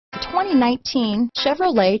2019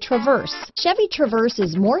 Chevrolet Traverse. Chevy Traverse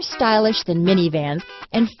is more stylish than minivans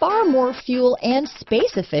and far more fuel and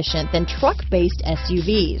space efficient than truck-based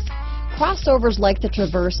SUVs. Crossovers like the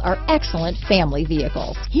Traverse are excellent family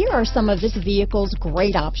vehicles. Here are some of this vehicle's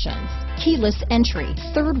great options: keyless entry,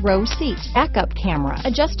 third row seat, backup camera,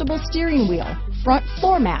 adjustable steering wheel, front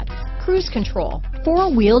floor mats, cruise control,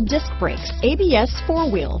 four-wheel disc brakes, ABS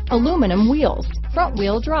four-wheel, aluminum wheels,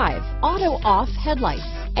 front-wheel drive, auto-off headlights,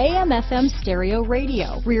 AM/FM stereo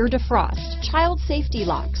radio, rear defrost, child safety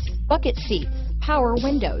locks, bucket seats, power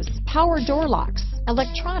windows, power door locks,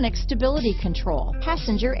 electronic stability control,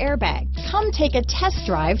 passenger airbag. Come take a test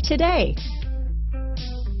drive today.